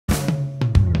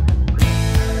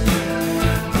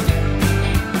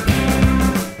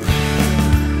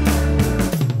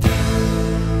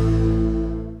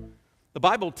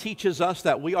Bible teaches us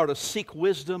that we are to seek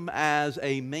wisdom as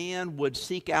a man would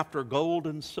seek after gold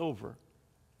and silver.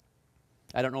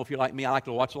 I don't know if you're like me. I like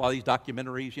to watch a lot of these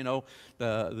documentaries,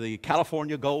 the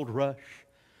California Gold Rush,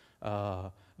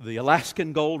 the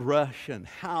Alaskan Gold Rush, and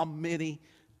how many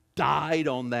died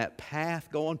on that path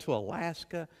going to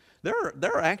Alaska. There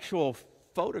are actual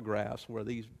photographs where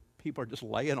these people are just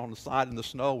laying on the side in the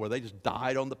snow where they just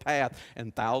died on the path,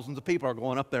 and thousands of people are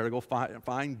going up there to go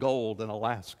find gold in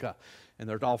Alaska, and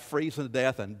they're all freezing to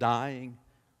death and dying.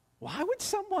 Why would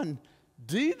someone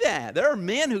do that? There are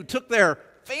men who took their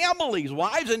families,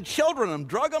 wives and children, and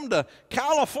drug them to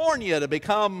California to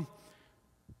become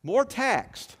more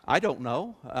taxed. I don't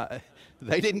know.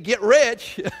 They didn't get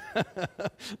rich.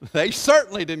 They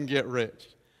certainly didn't get rich.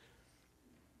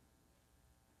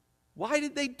 Why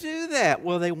did they do that?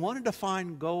 Well, they wanted to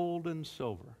find gold and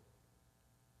silver.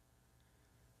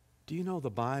 Do you know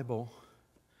the Bible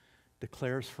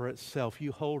declares for itself,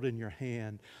 you hold in your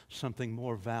hand something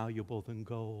more valuable than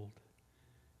gold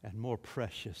and more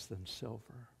precious than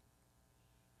silver.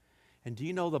 And do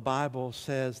you know the Bible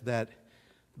says that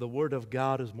the Word of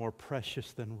God is more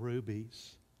precious than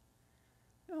rubies?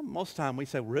 Most of the time we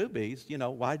say rubies.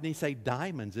 Why didn't he say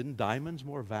diamonds? Isn't diamonds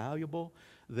more valuable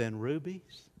than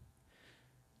rubies?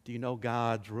 Do you know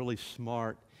God's really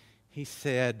smart? He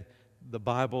said the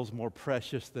Bible's more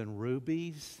precious than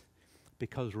rubies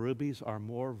because rubies are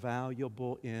more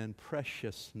valuable in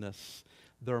preciousness.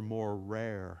 They're more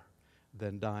rare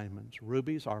than diamonds.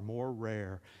 Rubies are more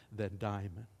rare than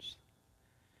diamonds.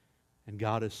 And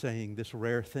God is saying this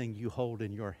rare thing you hold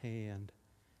in your hand,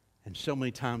 and so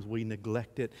many times we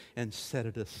neglect it and set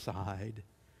it aside.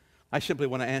 I simply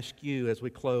want to ask you as we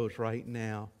close right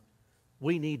now,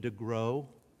 we need to grow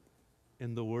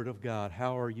in the Word of God.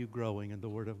 How are you growing in the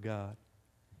Word of God?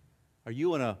 Are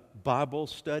you in a Bible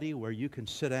study where you can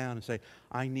sit down and say,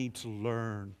 I need to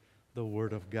learn the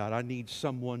Word of God. I need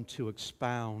someone to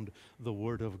expound the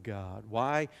Word of God.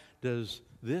 Why does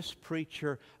this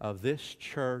preacher of this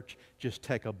church just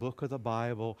take a book of the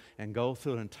Bible and go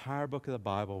through an entire book of the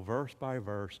Bible, verse by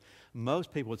verse?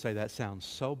 Most people would say that sounds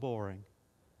so boring.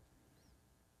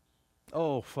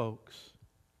 Oh, folks,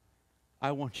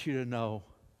 I want you to know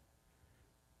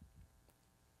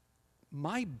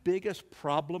my biggest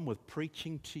problem with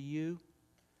preaching to you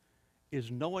is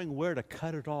knowing where to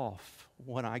cut it off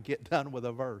when I get done with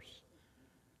a verse.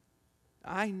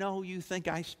 I know you think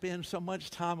I spend so much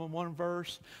time on one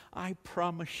verse. I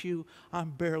promise you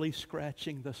I'm barely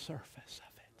scratching the surface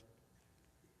of it.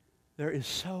 There is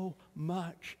so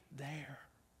much there.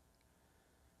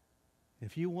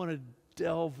 If you want to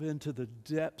delve into the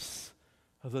depths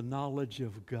of the knowledge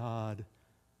of God,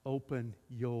 open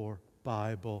your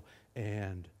Bible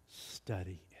and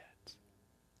study.